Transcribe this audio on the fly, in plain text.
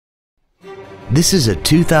This is a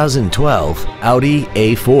 2012 Audi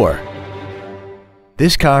A4.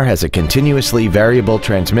 This car has a continuously variable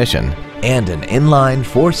transmission and an inline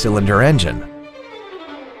 4-cylinder engine.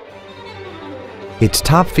 Its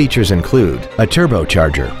top features include a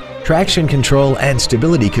turbocharger, traction control and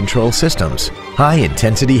stability control systems,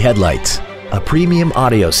 high-intensity headlights, a premium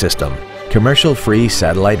audio system, commercial-free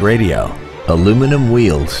satellite radio, aluminum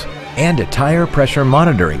wheels, and a tire pressure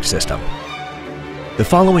monitoring system. The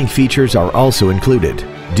following features are also included: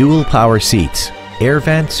 dual power seats, air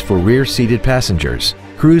vents for rear-seated passengers,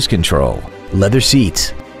 cruise control, leather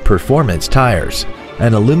seats, performance tires,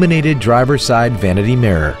 an illuminated driver's side vanity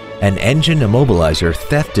mirror, an engine immobilizer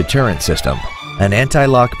theft deterrent system, an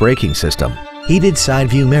anti-lock braking system, heated side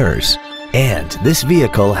view mirrors, and this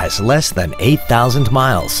vehicle has less than 8,000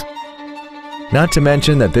 miles. Not to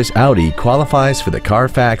mention that this Audi qualifies for the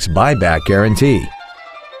Carfax buyback guarantee.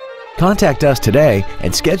 Contact us today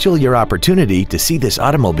and schedule your opportunity to see this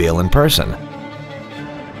automobile in person.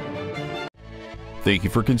 Thank you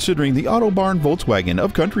for considering the Autobarn Volkswagen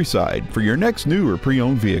of Countryside for your next new or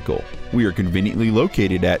pre-owned vehicle. We are conveniently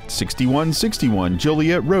located at 6161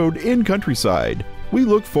 Joliet Road in Countryside. We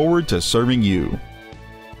look forward to serving you.